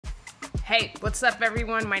Hey, what's up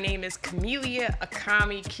everyone? My name is Camellia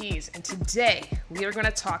Akami Keys, and today we are going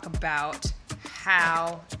to talk about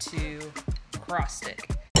how to cross stick.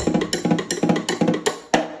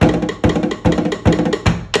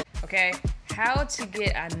 Okay, how to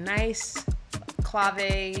get a nice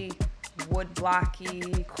clave, wood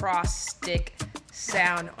blocky, cross stick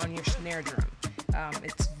sound on your snare drum.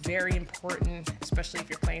 It's very important, especially if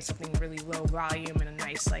you're playing something really low volume and a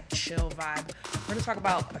nice like chill vibe. We're going to talk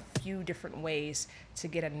about a few different ways to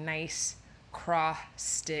get a nice cross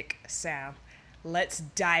stick sound. Let's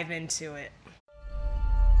dive into it.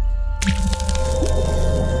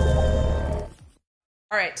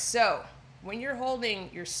 Alright, so when you're holding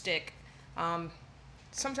your stick,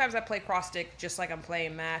 sometimes I play cross stick just like I'm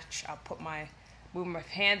playing match. I'll move my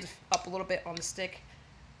hands up a little bit on the stick,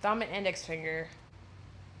 thumb and index finger.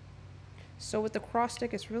 So with the cross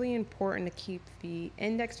stick, it's really important to keep the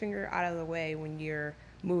index finger out of the way when you're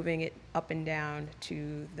moving it up and down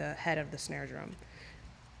to the head of the snare drum.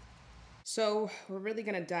 So we're really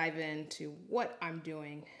gonna dive into what I'm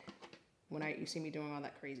doing when you see me doing all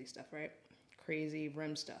that crazy stuff, right? Crazy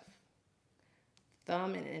rim stuff.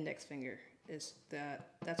 Thumb and index finger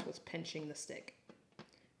that's what's pinching the stick,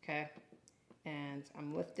 okay? And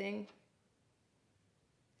I'm lifting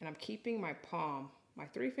and I'm keeping my palm. My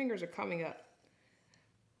three fingers are coming up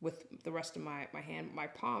with the rest of my hand. My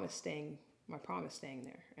palm is staying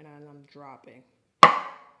there, and I'm dropping.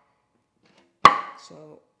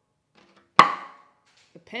 So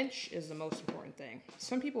the pinch is the most important thing.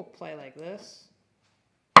 Some people play like this,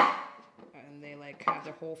 and they like have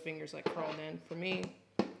their whole fingers like curled in. For me,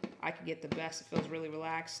 I could get the best. It feels really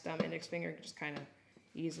relaxed. Thumb, index finger, just kind of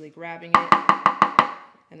easily grabbing it,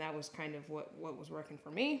 and that was kind of what was working for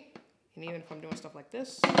me. And even if I'm doing stuff like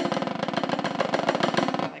this,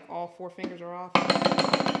 like all four fingers are off. But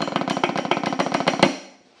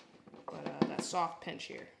that soft pinch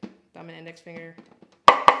here, thumb and index finger.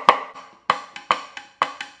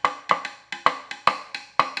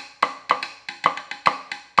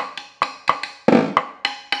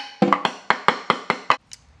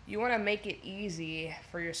 You want to make it easy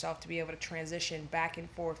for yourself to be able to transition back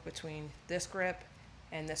and forth between this grip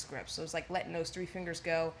and this grip. So it's like letting those three fingers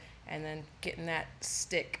go and then getting that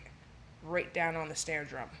stick right down on the snare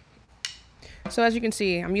drum. So as you can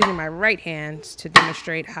see, I'm using my right hand to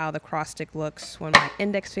demonstrate how the cross stick looks when my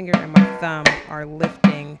index finger and my thumb are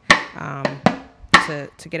lifting to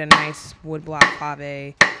get a nice wood block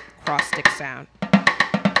clave cross stick sound.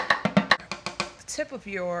 The tip of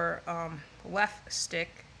your left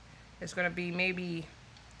stick is going to be maybe,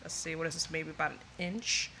 let's see, what is this, maybe about an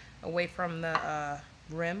inch away from the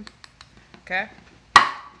rim, okay?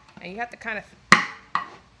 And you have to kind of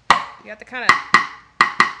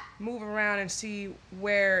move around and see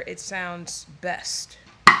where it sounds best,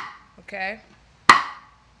 okay?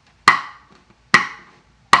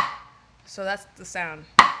 So that's the sound.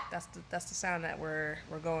 That's the sound that we're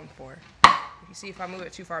going for. If you see, if I move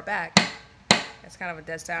it too far back, it's kind of a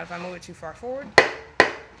dead sound. If I move it too far forward,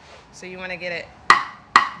 so you want to get it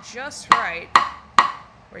just right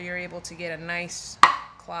where you're able to get a nice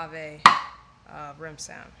clave rim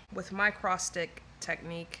sound. With my cross stick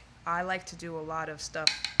technique, I like to do a lot of stuff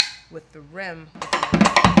with the rim.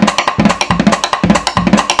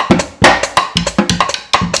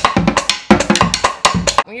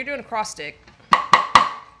 When you're doing a cross stick,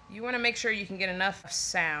 you want to make sure you can get enough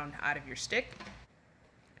sound out of your stick.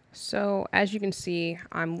 So as you can see,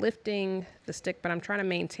 I'm lifting the stick, but I'm trying to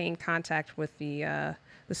maintain contact with the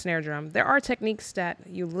snare drum. There are techniques that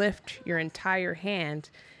you lift your entire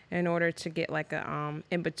hand in order to get like a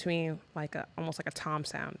in between, like almost like a tom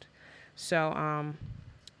sound. So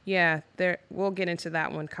yeah, we'll get into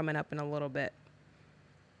that one coming up in a little bit.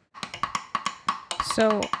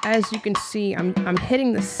 So as you can see, I'm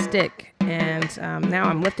hitting the stick, and now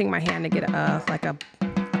I'm lifting my hand to get like a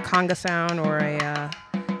conga sound or a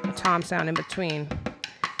tom sound in between.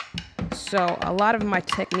 So a lot of my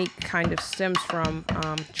technique kind of stems from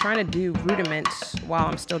trying to do rudiments while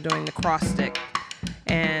I'm still doing the cross stick.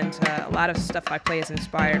 And a lot of stuff I play is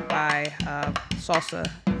inspired by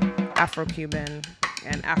salsa, Afro-Cuban,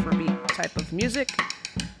 and Afrobeat type of music.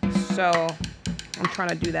 So I'm trying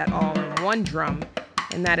to do that all in one drum,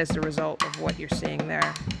 and that is the result of what you're seeing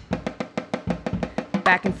there.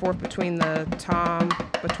 Back and forth between the tom,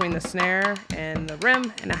 between the snare and the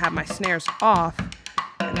rim, and I have my snares off,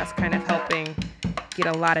 and that's kind of helping get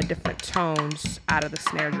a lot of different tones out of the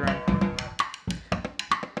snare drum.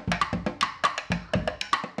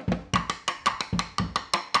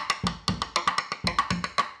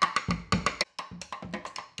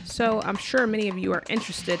 So I'm sure many of you are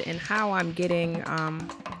interested in how I'm getting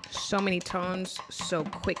so many tones so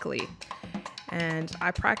quickly. And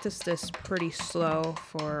I practiced this pretty slow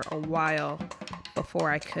for a while before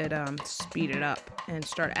I could speed it up and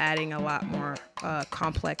start adding a lot more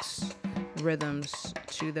complex rhythms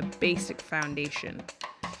to the basic foundation.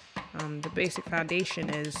 The basic foundation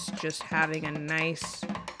is just having a nice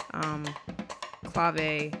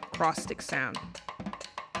clave cross stick sound.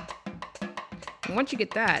 And once you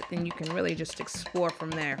get that, then you can really just explore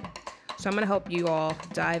from there. So I'm going to help you all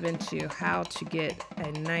dive into how to get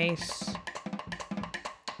a nice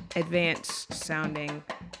advanced sounding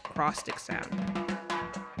cross stick sound.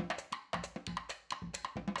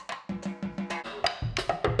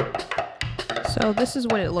 So this is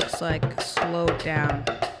what it looks like slowed down.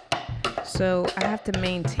 So I have to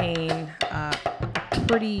maintain a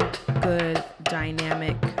pretty good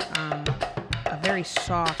dynamic, a very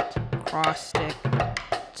soft cross stick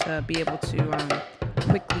to be able to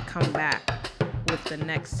quickly come back with the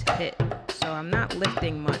next hit. So I'm not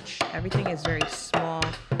lifting much. Everything is very small,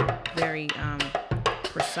 very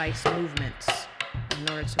precise movements in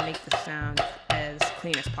order to make the sound as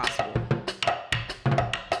clean as possible.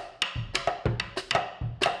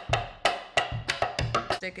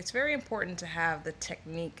 It's very important to have the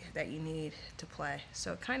technique that you need to play.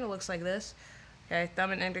 So it kind of looks like this, okay,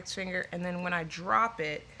 thumb and index finger, and then when I drop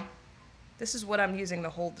it, this is what I'm using to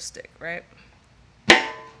hold the stick, right?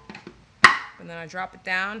 And then I drop it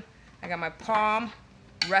down. I got my palm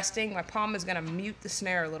resting. My palm is gonna mute the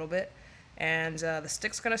snare a little bit, and the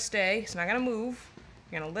stick's gonna stay. It's not gonna move.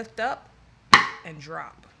 You're gonna lift up and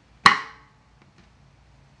drop.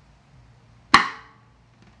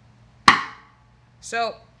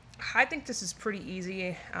 So I think this is pretty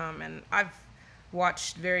easy, and I've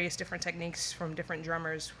watched various different techniques from different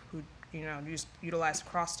drummers who, utilize the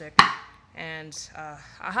cross stick, and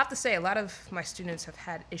I have to say a lot of my students have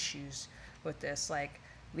had issues with this, like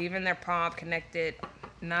leaving their palm connected,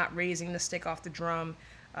 not raising the stick off the drum,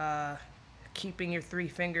 keeping your three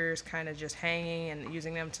fingers kind of just hanging and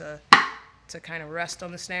using them to kind of rest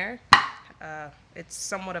on the snare. It's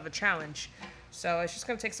somewhat of a challenge, so it's just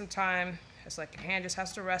going to take some time. It's like your hand just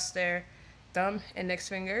has to rest there. Thumb, index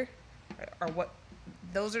finger are what,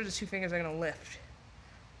 those are the two fingers that are going to lift.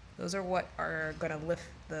 Those are what are going to lift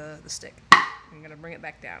the stick. I'm going to bring it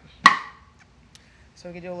back down. So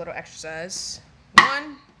we can do a little exercise.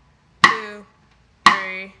 1, 2,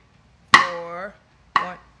 3, 4.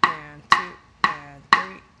 1 and 2 and 3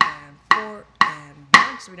 and 4 and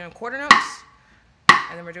 1. So we're doing quarter notes.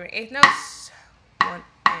 And then we're doing eighth notes. 1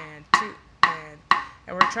 and 2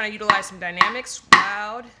 and we're trying to utilize some dynamics.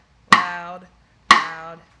 Loud, loud,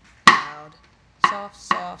 loud, loud. Soft,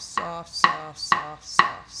 soft, soft, soft, soft,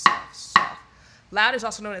 soft, soft, soft. Loud is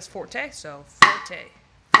also known as forte. So forte,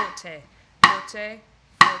 forte, forte,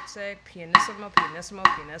 forte, pianissimo, pianissimo,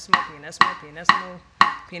 pianissimo, pianissimo, pianissimo.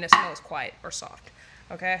 Pianissimo is quiet or soft.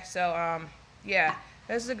 Okay, so yeah,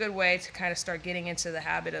 this is a good way to kind of start getting into the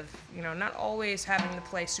habit of, not always having to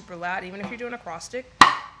play super loud, even if you're doing a cross stick,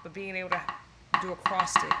 but being able to do a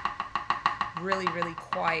cross stick really, really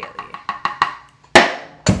quietly.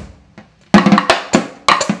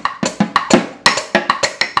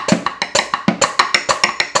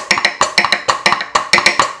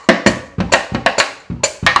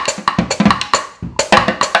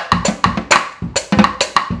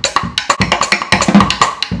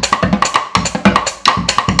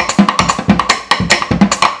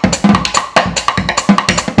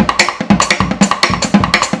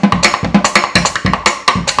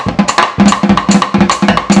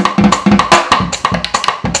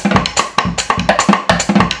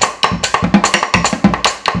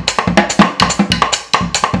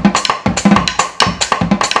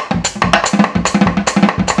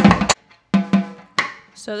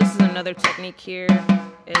 So this is another technique here,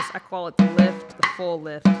 is I call it the lift, the full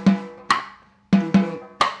lift. Boom, boom.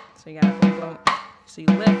 So you got boom, boom. So you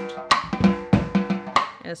lift,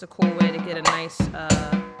 and it's a cool way to get a nice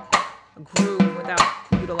groove without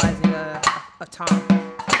utilizing a tom.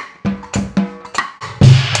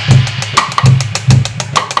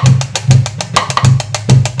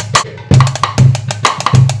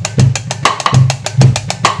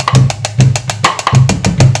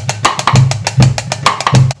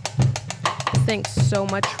 Thanks so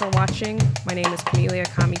much for watching. My name is Camelia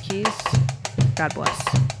Kami Keys. God bless.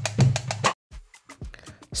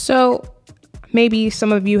 So maybe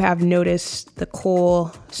some of you have noticed the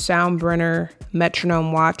cool Soundbrenner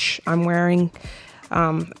metronome watch I'm wearing.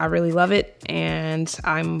 I really love it, and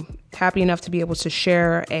I'm happy enough to be able to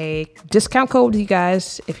share a discount code with you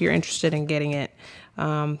guys if you're interested in getting it.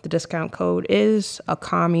 The discount code is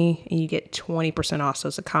Akami, and you get 20% off. So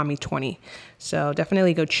it's Akami20. So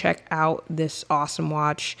definitely go check out this awesome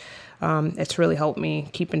watch. It's really helped me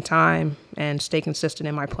keep in time and stay consistent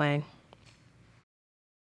in my playing.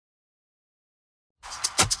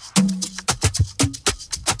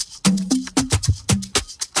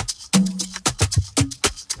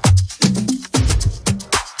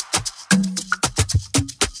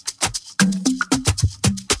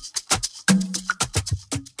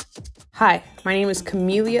 Hi, my name is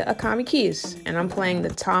Camellia Akami Keys, and I'm playing the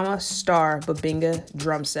Tama Star Babinga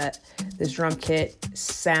drum set. This drum kit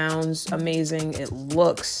sounds amazing. It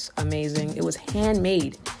looks amazing. It was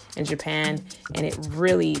handmade in Japan, and it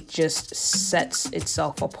really just sets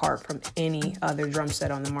itself apart from any other drum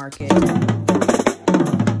set on the market.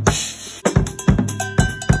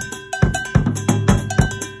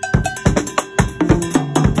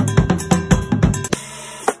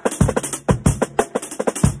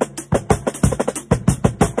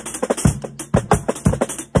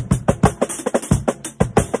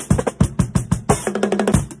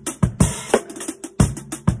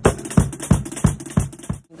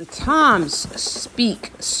 The toms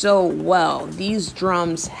speak so well. These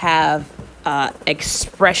drums have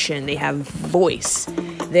expression, they have voice.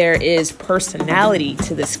 There is personality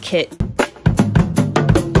to this kit.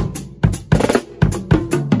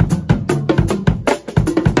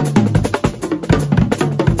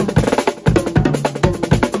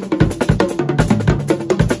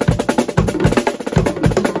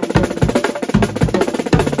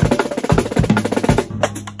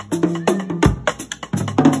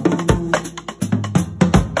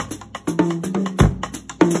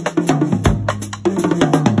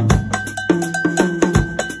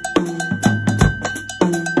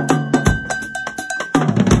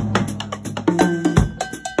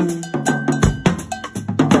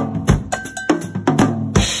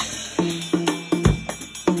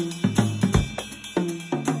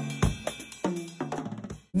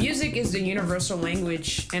 Music is the universal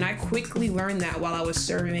language, and I quickly learned that while I was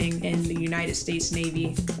serving in the United States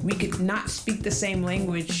Navy. We could not speak the same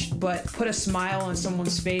language, but put a smile on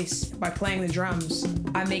someone's face by playing the drums.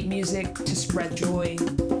 I make music to spread joy.